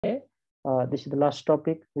This is the last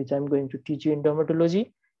topic which I'm going to teach you in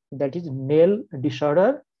dermatology. That is nail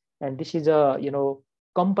disorder, and this is a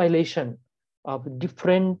compilation of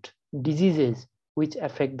different diseases which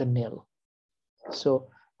affect the nail. So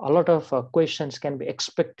a lot of questions can be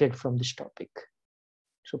expected from this topic.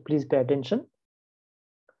 So please pay attention.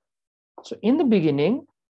 So in the beginning,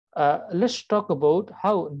 let's talk about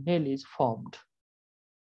how nail is formed.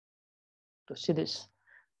 To see this,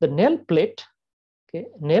 the nail plate,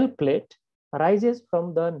 nail plate rises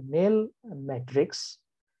from the nail matrix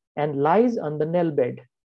and lies on the nail bed.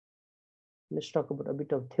 Let's talk about a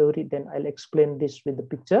bit of theory, then I'll explain this with the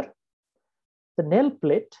picture. The nail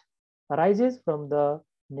plate arises from the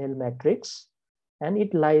nail matrix and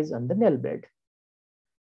it lies on the nail bed.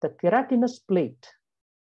 The keratinous plate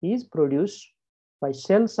is produced by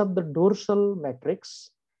cells of the dorsal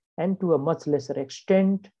matrix and to a much lesser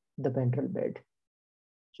extent the ventral bed.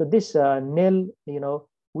 So this nail,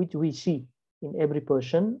 which we see in every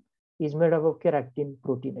person is made up of keratin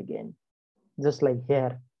protein again. Just like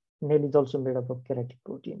hair, nail is also made up of keratin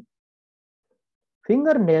protein.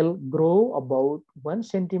 Fingernail grow about 1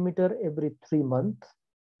 centimeter every 3 months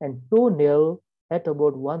and toenail at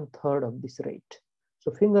about 1/3 of this rate.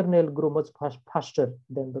 So fingernail grow much faster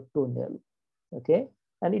than the toenail, okay?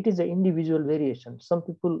 And it is an individual variation. Some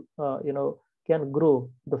people, can grow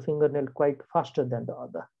the fingernail quite faster than the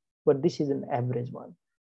other, but this is an average one.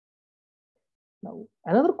 Now,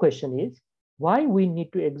 another question is why we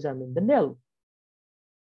need to examine the nail?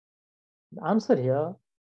 The answer here,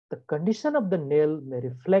 the condition of the nail may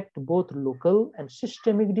reflect both local and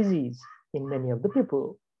systemic disease in many of the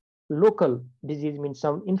people. Local disease means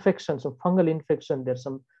some infection, some fungal infection. There's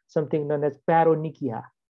something known as paronychia,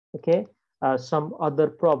 okay? Some other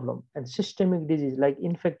problem. And systemic disease like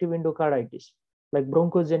infective endocarditis, like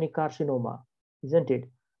bronchogenic carcinoma, isn't it?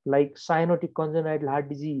 Like cyanotic congenital heart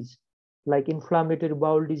disease, like inflammatory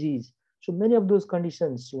bowel disease. So many of those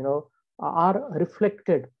conditions, are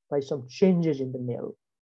reflected by some changes in the nail.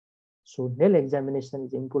 So nail examination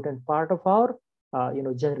is an important part of our,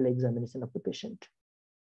 general examination of the patient.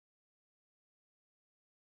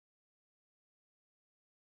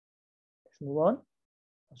 Let's move on.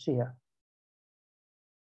 See here.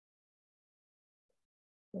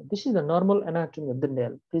 This is the normal anatomy of the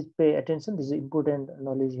nail. Please pay attention. This is important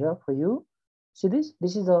knowledge here for you. See this?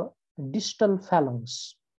 This is a distal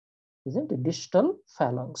phalanx. Isn't it? Distal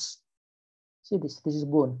phalanx. See this? This is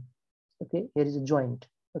bone. Okay, here is a joint.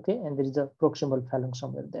 Okay, and there is a proximal phalanx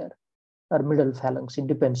somewhere there, or middle phalanx. It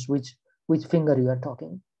depends which finger you are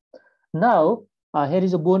talking. Now, here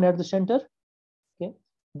is a bone at the center. Okay,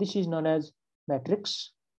 this is known as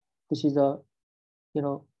matrix. This is a,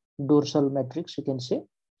 dorsal matrix, you can say,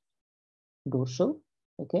 dorsal.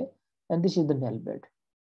 Okay, and this is the nail bed.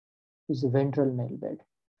 This is the ventral nail bed.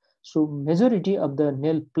 So majority of the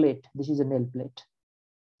nail plate, this is a nail plate.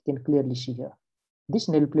 You can clearly see here. This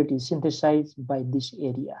nail plate is synthesized by this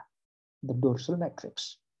area, the dorsal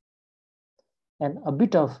matrix. And a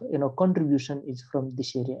bit of contribution is from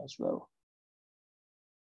this area as well.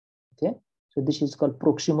 Okay, so this is called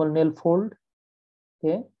proximal nail fold.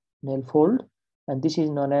 Okay, nail fold, and this is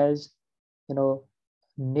known as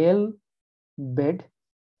nail bed.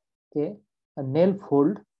 Okay, a nail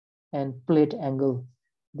fold and plate angle.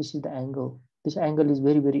 This is the angle. This angle is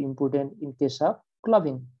very, very important in case of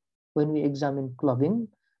clubbing. When we examine clubbing,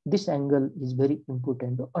 this angle is very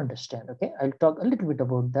important to understand. Okay, I'll talk a little bit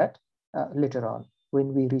about that later on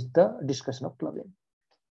when we reach the discussion of clubbing.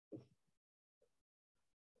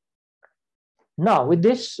 Now, with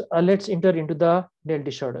this, let's enter into the nail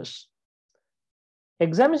disorders.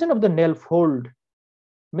 Examination of the nail fold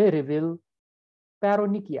may reveal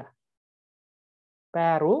paronychia.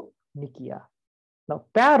 Paronychia. Now,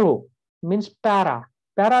 paro means para.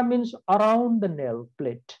 Para means around the nail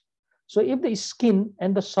plate. So if the skin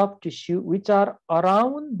and the soft tissue which are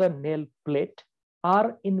around the nail plate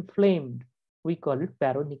are inflamed, we call it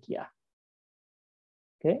paronychia.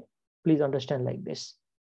 Okay, please understand like this.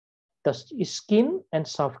 The skin and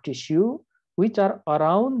soft tissue which are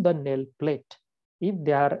around the nail plate, if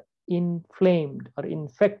they are inflamed or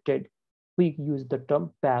infected, we use the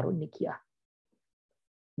term paronychia.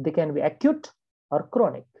 They can be acute or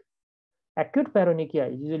chronic. Acute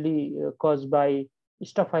paronychia is usually caused by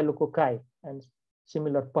staphylococci and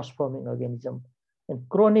similar pus-forming organism. And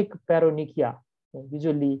chronic paronychia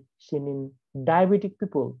usually seen in diabetic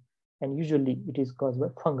people, and usually it is caused by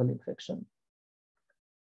fungal infection.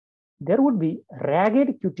 There would be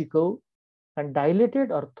ragged cuticle and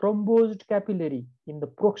dilated or thrombosed capillary in the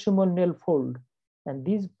proximal nail fold, and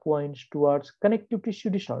these points towards connective tissue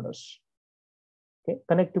disorders. Okay,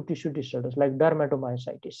 connective tissue disorders like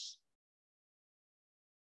dermatomyositis.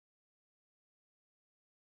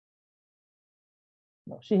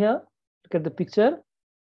 Now see here, look at the picture.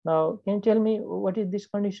 Now can you tell me what is this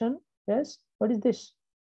condition? Yes, what is this?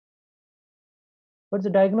 What's the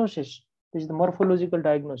diagnosis? This is the morphological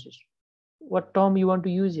diagnosis. What term you want to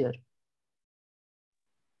use here?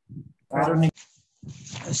 Paronychia.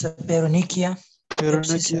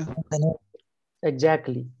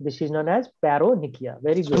 Exactly. This is known as paronychia.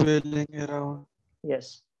 Very good. Swelling around.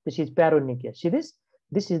 Yes, this is paronychia. See this?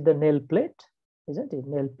 This is the nail plate, isn't it?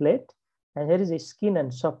 Nail plate. And here is a skin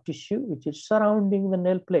and soft tissue which is surrounding the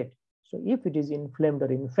nail plate. So if it is inflamed or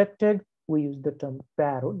infected, we use the term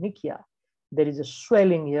paronychia. There is a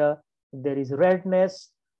swelling here. There is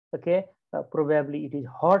redness. Okay, probably it is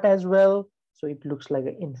hot as well. So it looks like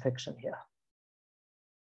an infection here.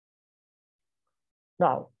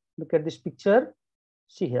 Now look at this picture.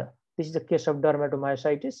 See here. This is a case of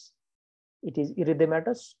dermatomyositis. It is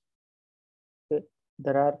erythematous. Okay.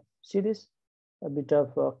 There are, see this, a bit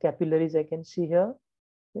of capillaries I can see here,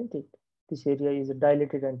 isn't it? This area is a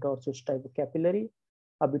dilated and tortuous type of capillary,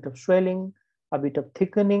 a bit of swelling, a bit of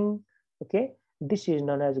thickening. Okay, this is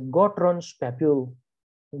known as Gottron's papule.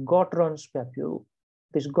 Gottron's papule.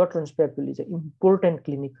 This Gottron's papule is an important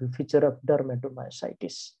clinical feature of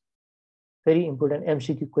dermatomyositis. Very important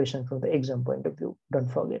MCQ question from the exam point of view. Don't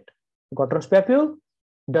forget. Gottron's papule,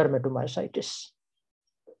 dermatomyositis.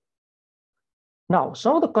 Now,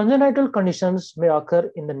 some of the congenital conditions may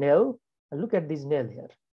occur in the nail. Look at this nail here.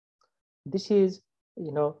 This is,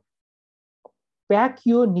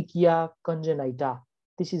 Pachyonychia congenita.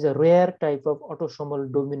 This is a rare type of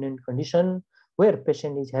autosomal dominant condition where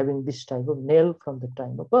patient is having this type of nail from the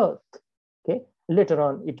time of birth. Okay, later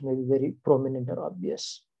on it may be very prominent or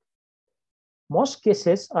obvious. Most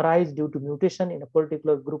cases arise due to mutation in a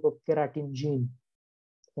particular group of keratin gene,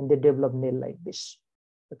 and they develop nail like this.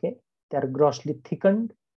 Okay, they are grossly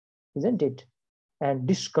thickened, isn't it, and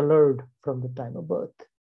discolored from the time of birth.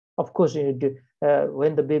 Of course,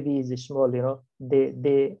 when the baby is small, they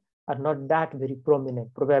are not that very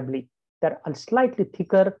prominent. Probably they're slightly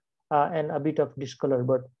thicker and a bit of discolor.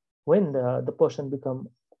 But when the person becomes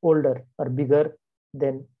older or bigger,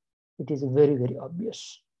 then it is very, very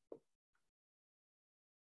obvious.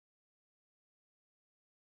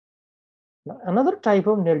 Now, another type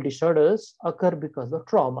of nail disorders occur because of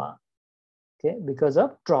trauma. Okay, because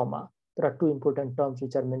of trauma. There are two important terms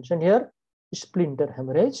which are mentioned here: splinter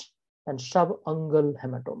hemorrhage and subungual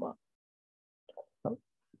hematoma. Now,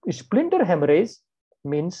 splinter hemorrhage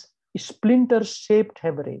means splinter-shaped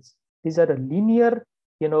hemorrhage. These are a linear,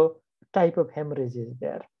 type of hemorrhages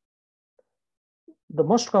there. The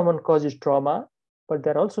most common cause is trauma, but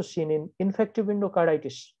they're also seen in infective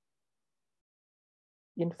endocarditis.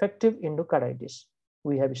 Infective endocarditis.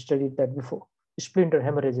 We have studied that before. Splinter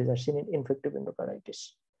hemorrhages are seen in infective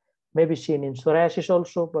endocarditis. Maybe seen in psoriasis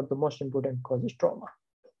also, but the most important cause is trauma.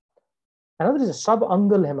 Another is a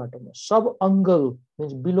subungual hematoma. Subungual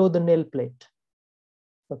means below the nail plate.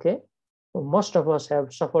 Okay, well, most of us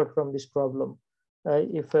have suffered from this problem.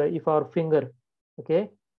 If our finger, okay,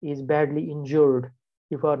 is badly injured,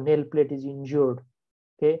 if our nail plate is injured,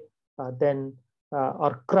 okay, then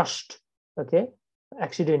or crushed, okay,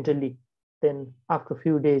 accidentally, then after a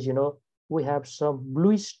few days, we have some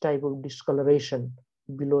bluish type of discoloration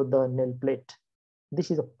below the nail plate. This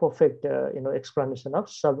is a perfect, explanation of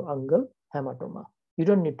subungual hematoma. You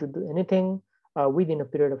don't need to do anything. Within a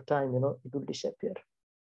period of time, it will disappear.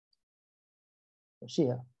 See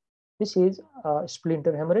here, this is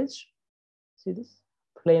splinter hemorrhage. See this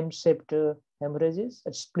flame-shaped hemorrhages,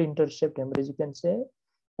 a splinter-shaped hemorrhage, you can say.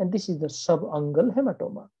 And this is the subungual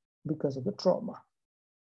hematoma because of the trauma.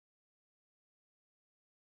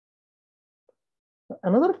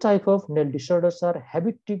 Another type of nail disorders are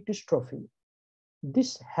habit-tic dystrophy.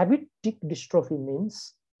 This habit-tic dystrophy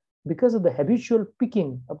means because of the habitual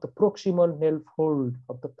picking of the proximal nail fold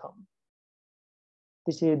of the thumb.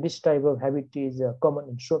 This type of habit is common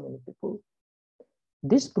in so many people.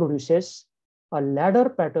 This produces a ladder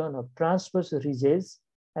pattern of transverse ridges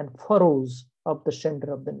and furrows of the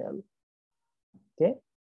center of the nail. Okay,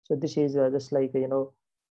 so this is just like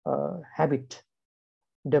habit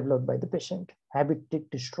developed by the patient. Habit-tic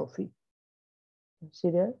dystrophy. See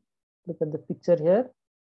there? Look at the picture here.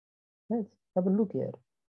 Let's have a look here.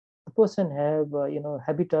 The person have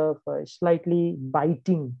habit of slightly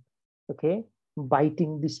biting. Okay,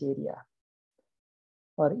 biting this area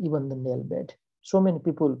or even the nail bed. So many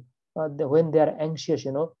people, when they are anxious,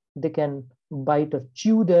 they can bite or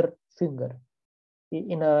chew their finger.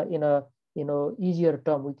 In a easier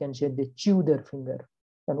term, we can say they chew their finger,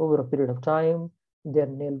 and over a period of time, their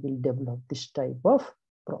nail will develop this type of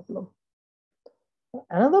problem.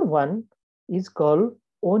 Another one is called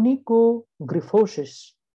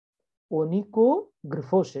onychogryphosis.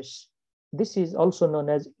 Onychogryphosis. This is also known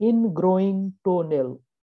as ingrowing toenail.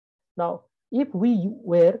 Now, if we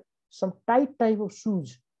wear some tight type of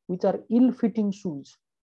shoes, which are ill-fitting shoes,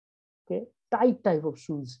 okay, tight type of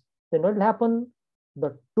shoes, then what will happen?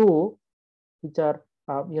 The toe, which are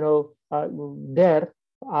there,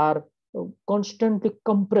 are constantly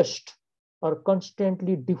compressed or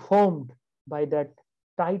constantly deformed by that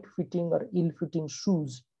tight fitting or ill-fitting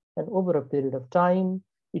shoes, and over a period of time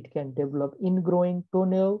it can develop ingrowing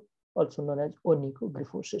toenail, also known as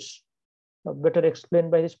onychogryphosis. Now, better explained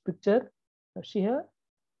by this picture. Now, see here,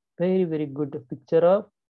 very good picture of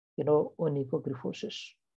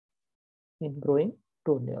onychogryphosis, ingrowing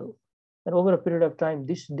toenail. And over a period of time,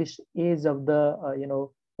 this age of the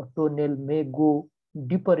toenail may go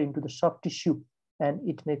deeper into the soft tissue, and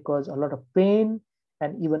it may cause a lot of pain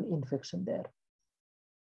and even infection there.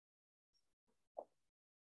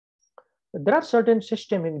 There are certain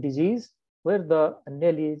systemic disease where the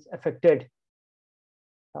nail is affected.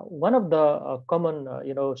 One of the common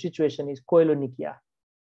situation is koilonychia.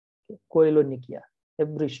 Okay. Koilonychia.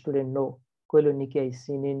 Every student know koilonychia is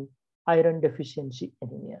seen in iron deficiency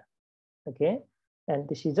anemia. Okay, and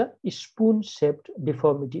this is a spoon-shaped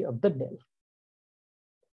deformity of the nail.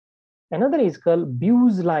 Another is called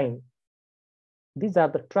Bewes line. These are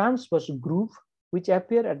the transverse groove which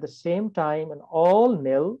appear at the same time in all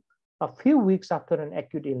nail a few weeks after an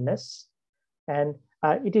acute illness, and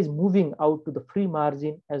it is moving out to the free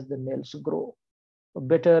margin as the nails grow.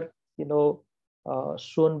 Better,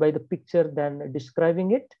 shown by the picture than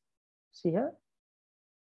describing it. See here.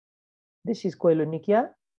 This is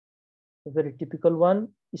koilonychia, a very typical one,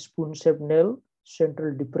 spoon-shaped nail,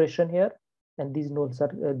 central depression here, and these nails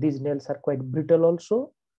are quite brittle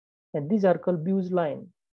also, and these are called Bewes line.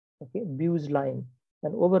 Okay, Bewes line.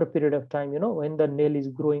 And over a period of time, when the nail is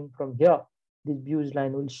growing from here, this Bewes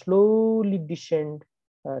line will slowly descend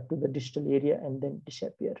to the distal area and then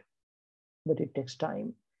disappear. But it takes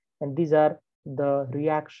time. And these are the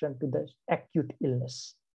reaction to the acute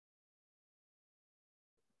illness.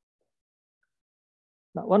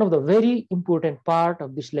 Now, one of the very important part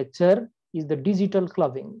of this lecture is the digital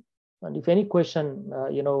clubbing. And if any question,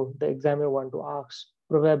 the examiner want to ask,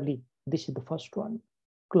 probably this is the first one,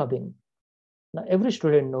 clubbing. Now, every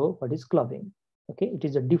student know what is clubbing. Okay, it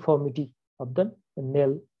is a deformity of the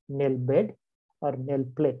nail bed or nail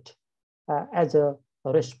plate as a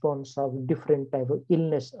response of different type of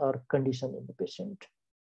illness or condition in the patient.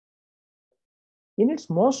 In its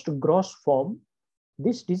most gross form,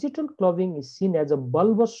 this digital clubbing is seen as a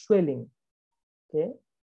bulbous swelling. Okay,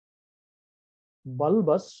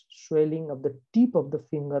 bulbous swelling of the tip of the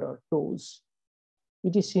finger or toes.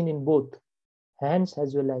 It is seen in both hands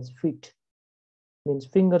as well as feet. Means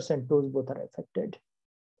fingers and toes both are affected.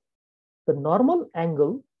 The normal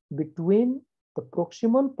angle between the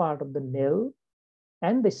proximal part of the nail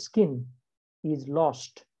and the skin is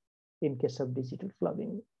lost in case of digital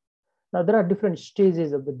clubbing. Now, there are different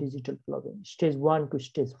stages of the digital clubbing, stage 1 to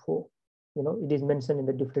stage 4. It is mentioned in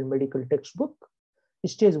the different medical textbook.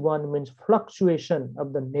 Stage 1 means fluctuation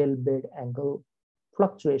of the nail bed angle.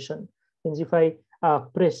 Fluctuation means if I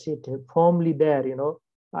press it firmly there,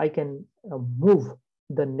 I can move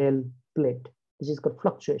the nail plate. This is called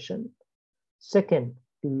fluctuation. Second,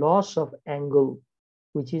 loss of angle,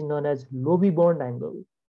 which is known as Loewe-Bond angle.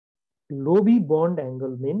 Loewe-Bond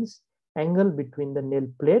angle means angle between the nail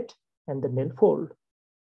plate and the nail fold.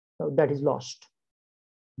 Now that is lost.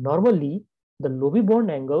 Normally, the Loewe-Bond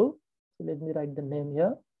angle, so let me write the name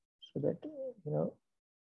here so that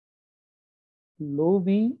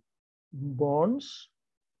Loewe-Bond's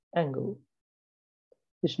angle.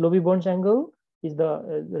 This Loewe-Bond's angle is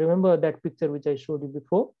the, remember that picture which I showed you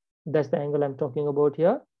before? That's the angle I'm talking about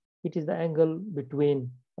here. It is the angle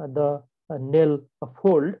between the nail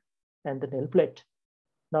fold and the nail plate.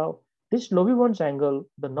 Now, this Loewe-Bond's angle,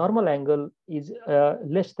 the normal angle is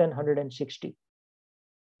less than 160.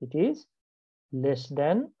 It is less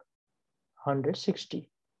than 160.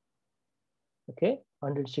 Okay,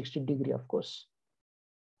 160 degree, of course.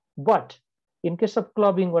 But in case of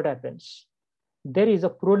clubbing, what happens? There is a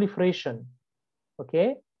proliferation,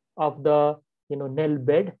 okay, of the nail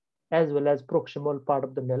bed as well as proximal part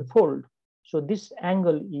of the nail fold. So this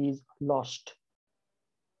angle is lost.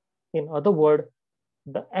 In other words,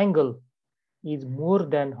 the angle is more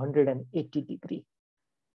than 180 degree.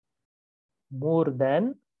 More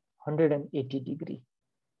than 180 degree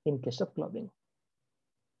in case of clubbing.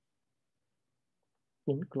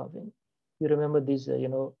 In clubbing, you remember these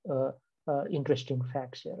interesting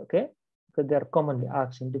facts here, okay? Because they are commonly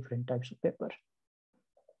asked in different types of paper.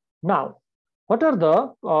 Now, What are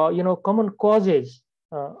the common causes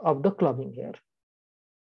of the clubbing here?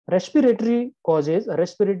 Respiratory causes, a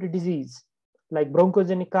respiratory disease like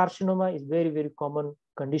bronchogenic carcinoma is very common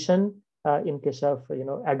condition in case of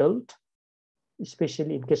adult,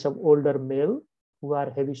 especially in case of older male who are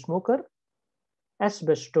heavy smoker.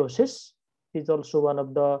 Asbestosis is also one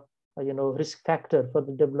of the risk factor for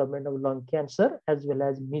the development of lung cancer, as well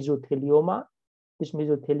as mesothelioma. This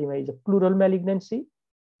mesothelioma is a pleural malignancy.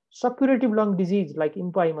 Suppurative lung disease like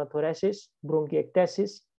empyema thoracis,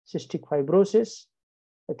 bronchiectasis, cystic fibrosis.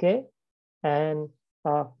 Okay, and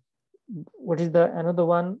what is the another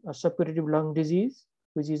one? A suppurative lung disease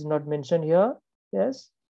which is not mentioned here.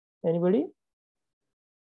 Yes, anybody?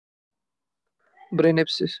 Brain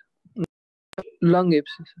abscess. Lung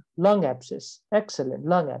abscess. Lung abscess. Excellent.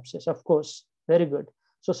 Lung abscess, of course. Very good.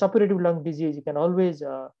 So suppurative lung disease, you can always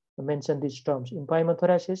mention these terms: empyema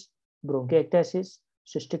thoracis, bronchiectasis,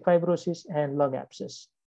 cystic fibrosis, and lung abscess.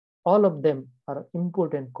 All of them are an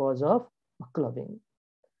important cause of clubbing.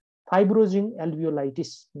 Fibrosing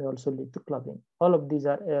alveolitis may also lead to clubbing. All of these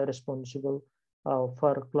are responsible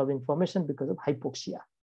for clubbing formation because of hypoxia.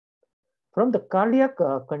 From the cardiac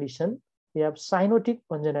condition, we have cyanotic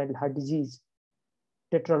congenital heart disease,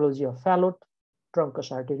 tetralogy of Fallot,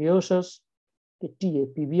 truncus arteriosus,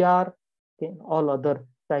 TAPVR, and all other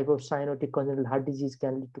type of cyanotic congenital heart disease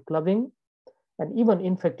can lead to clubbing. And even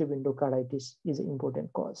infective endocarditis is an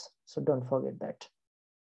important cause. So don't forget that.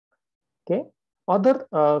 Okay. Other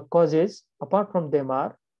causes apart from them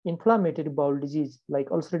are inflammatory bowel disease like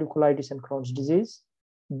ulcerative colitis and Crohn's disease,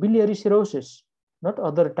 biliary cirrhosis, not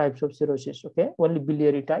other types of cirrhosis, okay, only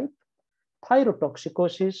biliary type,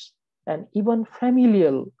 thyrotoxicosis, and even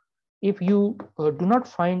familial. If you do not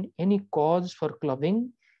find any cause for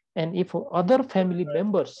clubbing, and if other family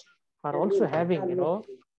members are also having,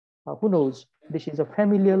 who knows, this is a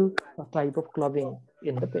familial type of clubbing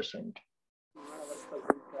in the patient.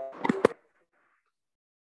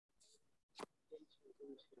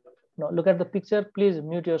 Now look at the picture, please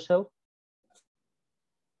mute yourself.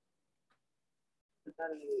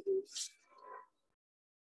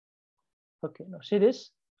 Okay, now see this,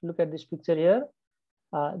 look at this picture here.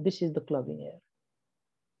 This is the clubbing here.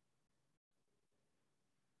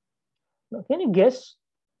 Now, can you guess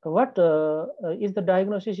what is the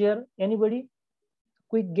diagnosis here? Anybody?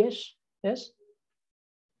 Quick guess? Yes?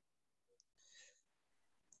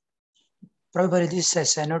 Probably this is a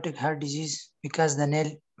cyanotic heart disease because the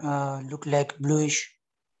nail look like bluish.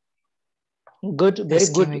 Good, very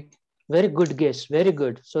good. Very good guess, very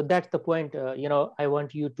good. So that's the point, I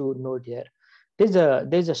want you to note here. There's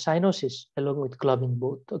a cyanosis along with clubbing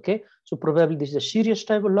both, okay? So probably this is a serious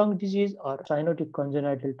type of lung disease or cyanotic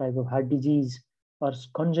congenital type of heart disease, or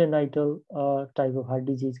congenital type of heart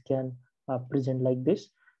disease can present like this.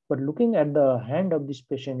 But looking at the hand of this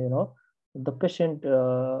patient, the patient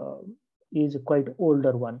is quite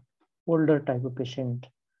older type of patient.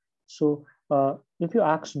 So if you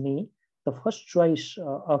ask me, the first choice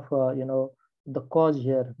of the cause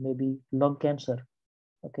here may be lung cancer.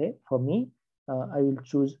 Okay, for me, I will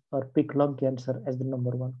choose or pick lung cancer as the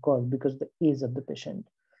 #1 cause because the age of the patient.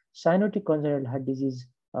 Cyanotic congenital heart disease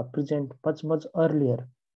present much earlier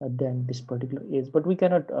than this particular age, but we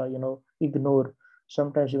cannot ignore.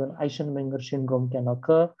 Sometimes even Eisenmenger syndrome can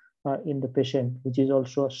occur in the patient, which is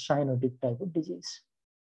also a cyanotic type of disease.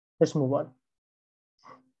 Let's move on.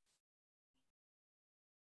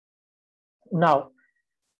 Now,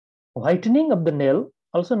 whitening of the nail,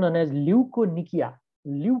 also known as leukonychia.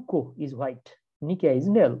 Leuco is white, nychia is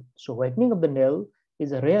nail. So whitening of the nail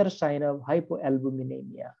is a rare sign of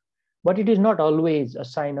hypoalbuminemia, but it is not always a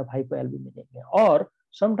sign of hypoalbuminemia. Or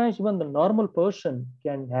sometimes even the normal person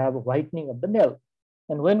can have whitening of the nail.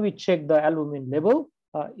 And when we check the albumin level,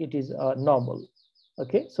 it is normal.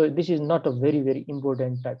 Okay, so this is not a very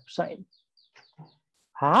important type of sign.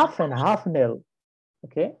 Half and half nail.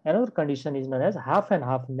 Okay, another condition is known as half and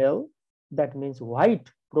half nail. That means white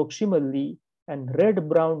proximally and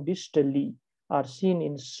red-brown distally are seen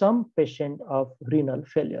in some patient of renal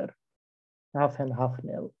failure. Half and half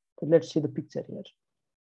nail. So let's see the picture here.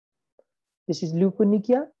 This is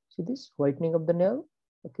leukonychia. See this whitening of the nail.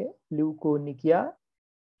 Okay, leukonychia,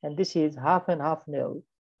 and this is half and half nail.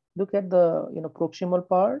 Look at the proximal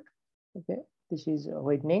part. Okay, this is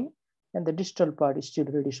whitening, and the distal part is still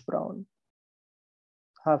reddish brown.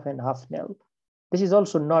 Half and half nail. This is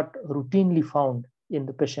also not routinely found in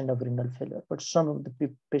the patient of renal failure, but some of the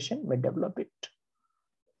patient may develop it.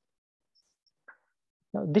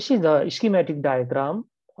 Now, this is the schematic diagram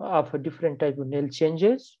of a different type of nail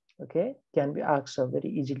changes. Okay, can be asked very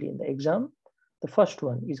easily in the exam. The first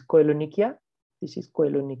one is koilonychia. This is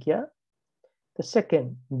koilonychia. The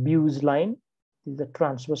second, Bewes line, is the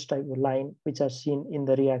transverse type of line which are seen in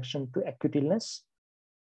the reaction to acute illness.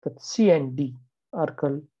 The C and D are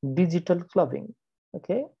called digital clubbing.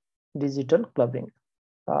 Okay, digital clubbing.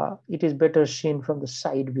 It is better seen from the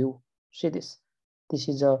side view. See this. This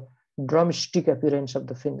is a drumstick appearance of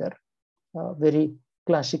the finger. Very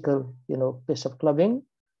classical, case of clubbing.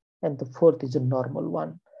 And the fourth is a normal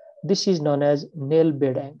one. This is known as nail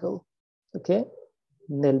bed angle. Okay,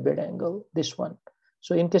 nail bed angle. This one.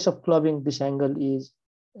 So in case of clubbing, this angle is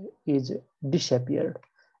disappeared.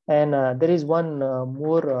 And there is one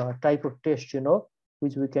more type of test,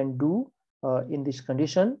 which we can do in this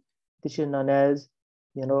condition. This is known as,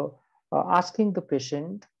 asking the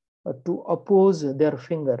patient to oppose their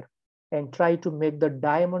finger and try to make the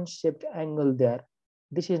diamond-shaped angle there.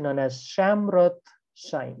 This is known as Shamroth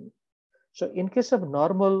sign. So in case of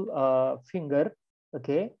normal finger,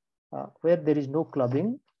 okay, where there is no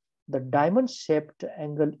clubbing, the diamond-shaped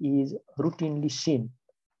angle is routinely seen.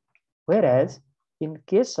 Whereas in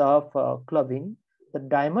case of clubbing, the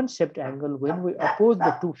diamond-shaped angle, when we oppose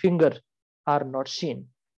the two fingers, are not seen.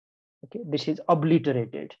 Okay, this is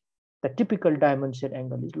obliterated. The typical diamond-shaped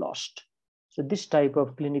angle is lost. So this type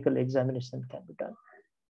of clinical examination can be done.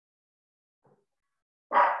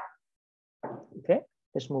 Okay,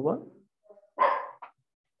 let's move on.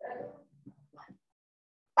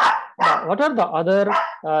 Now, what are the other,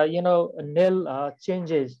 nail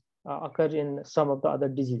changes occur in some of the other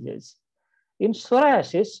diseases? In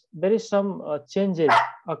psoriasis, there is some changes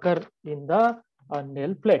occur in the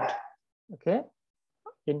nail plate. Okay,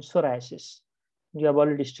 in psoriasis, you have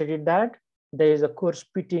already studied that there is a coarse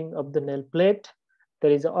pitting of the nail plate.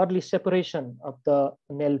 There is an early separation of the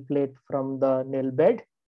nail plate from the nail bed.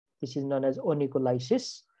 This is known as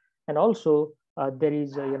onycholysis. And also there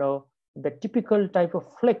is, the typical type of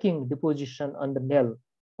flecking deposition on the nail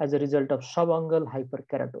as a result of subungual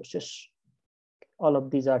hyperkeratosis. All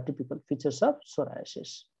of these are typical features of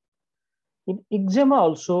psoriasis. In eczema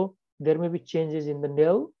also, there may be changes in the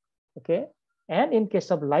nail, okay? And in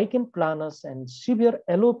case of lichen planus and severe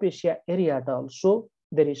alopecia areata also,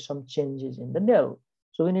 there is some changes in the nail.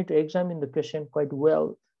 So we need to examine the patient quite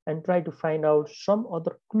well and try to find out some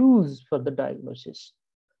other clues for the diagnosis.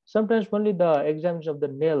 Sometimes only the examination of the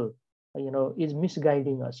nail, is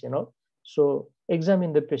misguiding us, So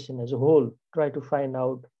examine the patient as a whole, try to find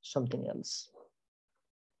out something else.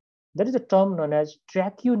 There is a term known as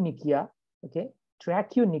trachyonychia. Okay,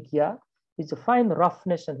 trachyonychia is a fine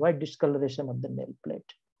roughness and white discoloration of the nail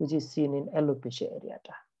plate, which is seen in alopecia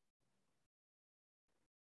areata.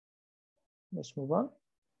 Let's move on.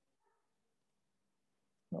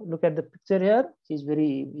 Now look at the picture here. It's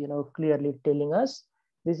very, clearly telling us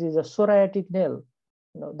this is a psoriatic nail.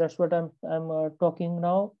 That's what I'm talking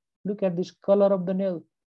now. Look at this color of the nail.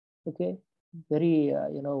 Okay, very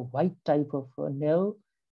white type of nail,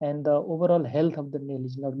 and the overall health of the nail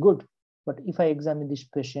is not good. But if I examine this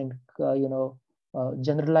patient,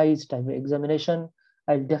 generalized type of examination,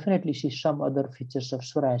 I'll definitely see some other features of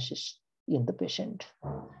psoriasis in the patient.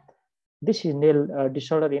 This is nail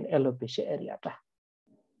disorder in alopecia areata.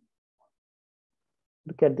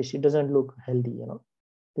 Look at this; it doesn't look healthy.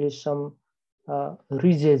 There is some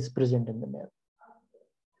ridges present in the nail.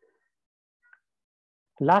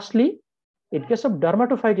 Lastly, in case of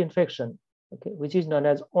dermatophyte infection, okay, which is known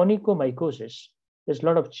as onychomycosis, there's a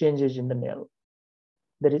lot of changes in the nail.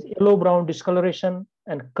 There is yellow-brown discoloration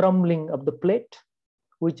and crumbling of the plate,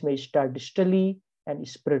 which may start distally and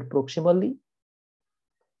spread proximally.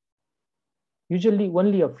 Usually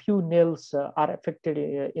only a few nails are affected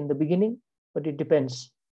in the beginning, but it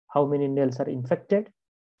depends how many nails are infected.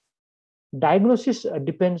 Diagnosis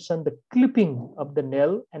depends on the clipping of the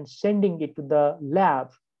nail and sending it to the lab,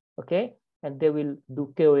 okay? And they will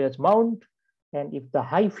do KOS mount. And if the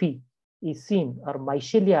hyphae is seen or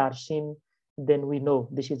mycelia are seen, then we know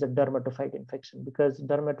this is a dermatophyte infection, because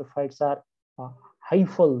dermatophytes are a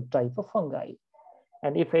hyphal type of fungi.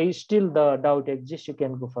 And if still the doubt exists, you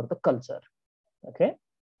can go for the culture, okay?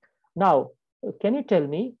 Now, can you tell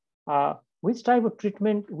me which type of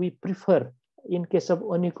treatment we prefer in case of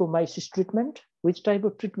onychomycosis treatment? Which type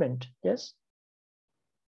of treatment? Yes?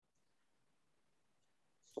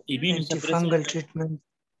 Antifungal treatment.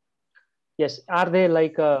 Yes. Are they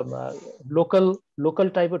like local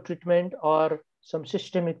type of treatment or some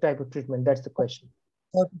systemic type of treatment? That's the question.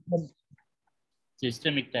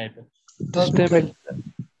 Systemic type. Systemic.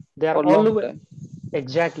 They are always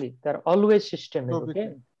exactly. They're always systemic.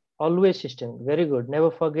 Okay. Always systemic. Very good.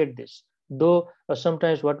 Never forget this. Though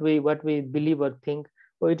sometimes what we believe or think,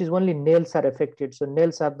 oh, it is only nails are affected. So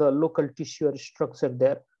nails have the local tissue or structure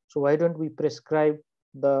there. So why don't we prescribe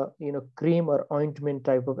the cream or ointment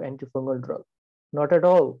type of antifungal drug. Not at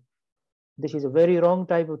all. This is a very wrong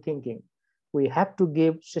type of thinking. We have to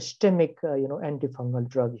give systemic antifungal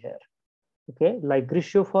drug here. Okay, like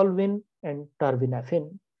griseofulvin and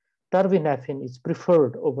terbinafine. Terbinafine is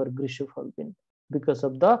preferred over griseofulvin because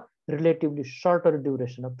of the relatively shorter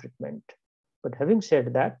duration of treatment. But having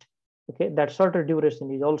said that, okay, that shorter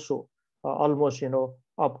duration is also almost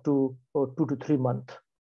up to 2 to 3 months.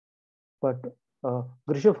 But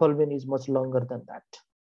griseofulvin is much longer than that.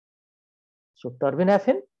 So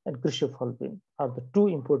terbinafine and griseofulvin are the two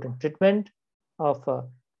important treatment of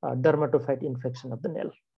dermatophyte infection of the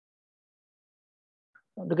nail.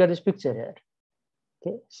 Look at this picture here.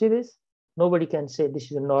 Okay, see this? Nobody can say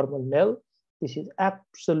this is a normal nail. This is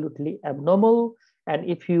absolutely abnormal. And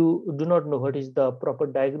if you do not know what is the proper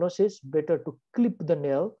diagnosis, better to clip the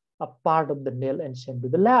nail, a part of the nail, and send to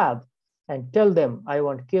the lab and tell them, I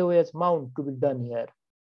want KOS mount to be done here.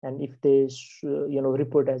 And if they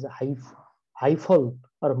report as a hyphal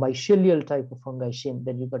or mycelial type of fungicide,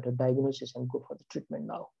 then you got a diagnosis and go for the treatment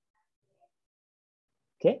now.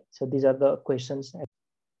 Okay, so these are the questions.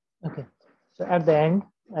 Okay, so at the end,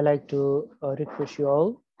 I like to request you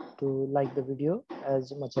all to like the video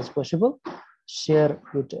as much as possible, share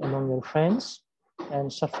it among your friends,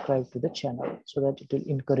 and subscribe to the channel so that it will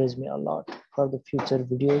encourage me a lot for the future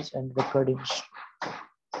videos and recordings.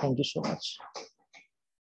 Thank you so much.